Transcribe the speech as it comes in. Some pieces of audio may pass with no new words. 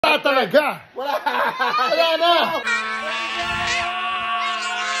Wala talaga. Wala. Wala na.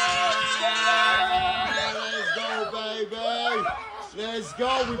 Let's go, baby. Let's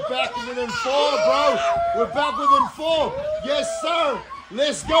go. We're back within 4, bro. We're back within 4. Yes, sir.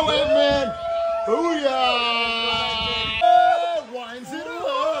 Let's go, Ant-Man. Booyah. Winds it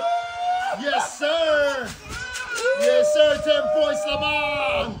up. Yes, sir. Yes, sir. 10 points,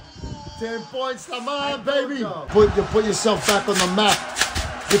 Lamar. 10 points, Lamar, baby. Put yourself back on the map.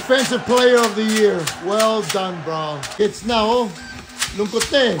 Defensive Player of the Year. Well done, bro. It's now, lungkot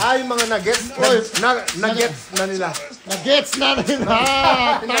na eh. Ay, mga nuggets. Nuggets na nila. Nuggets na nila.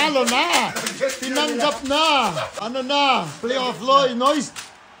 Talo na. Tinanggap na. Ano na? Playoff noise.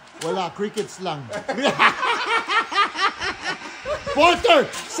 Wala, crickets lang. Porter,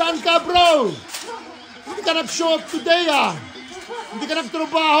 saan ka, bro? Hindi ka nag-show up today, ah. Hindi ka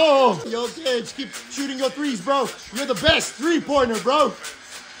nagtrabaho. Yo, kids, keep shooting your threes, bro. You're the best three-pointer, bro.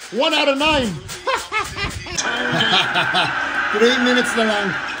 1 out of 9. 3 minutes na lang.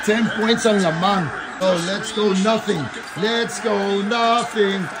 10 points ang lamang. Oh, let's go nothing. Let's go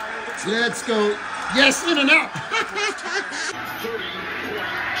nothing. Let's go. Yes, in and out.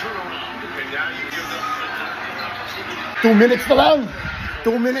 2 minutes na lang.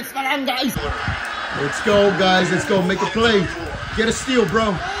 2 minutes na lang, guys. Let's go, guys. Let's go. Make a play. Get a steal,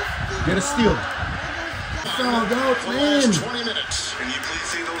 bro. Get a steal. Fouled out, man. 20 minutes. Can you please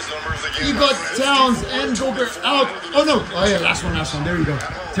see those numbers again? You got Towns and Gobert out. Oh, no. Oh, yeah. Last one. There you go.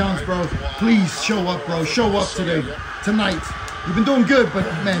 Towns, bro. Please show up, bro. Show up today. Tonight. You've been doing good, but,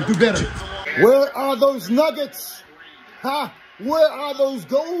 man, do better. Where are those nuggets? Huh? Where are those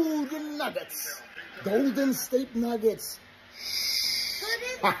golden nuggets? Golden State Nuggets.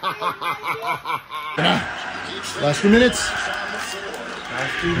 Last 2 minutes.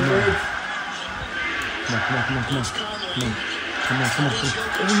 Last 2 minutes. Come on.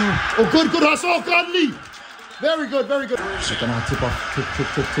 Oh, good hustle, Conley. Very good. Ito na, tip off. Tip.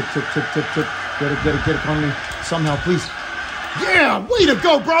 Get it, Conley. Somehow, please. Yeah, way to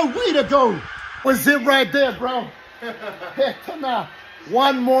go, bro. Way to go. Was it right there, bro? Come on.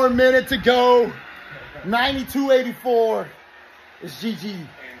 1 more minute to go. 92-84. It's GG.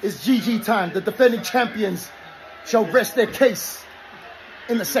 It's GG time. The defending champions shall rest their case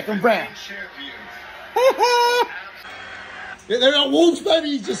in the second round. There are Wolves, baby.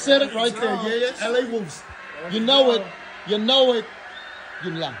 You just said it right there. Yeah. LA Wolves. You know it. Yun lang.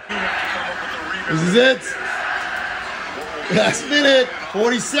 This is it. Last minute.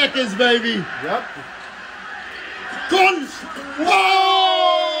 40 seconds, baby. Yep. Gone. Whoa!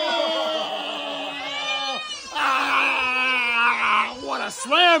 What a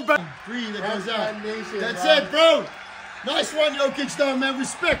slam, bro. 3 that goes out. That's it, bro. Nice one, Jokic, though, man.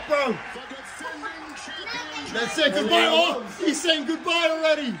 Respect, bro. That's it. Goodbye. Oh, he's saying goodbye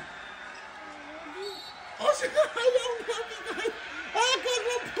already. Oh,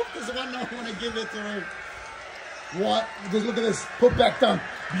 because I don't want to give it to him. What? Just look at this. Put back down.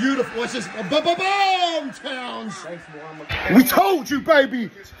 Beautiful. Watch this. Boom, Towns. We told you, baby.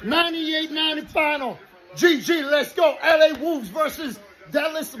 98-90 final. GG, let's go. LA Wolves versus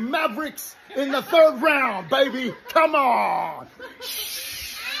Dallas Mavericks in the 3rd round, baby. Come on.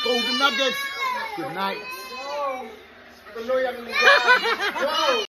 Golden Nuggets. Good night.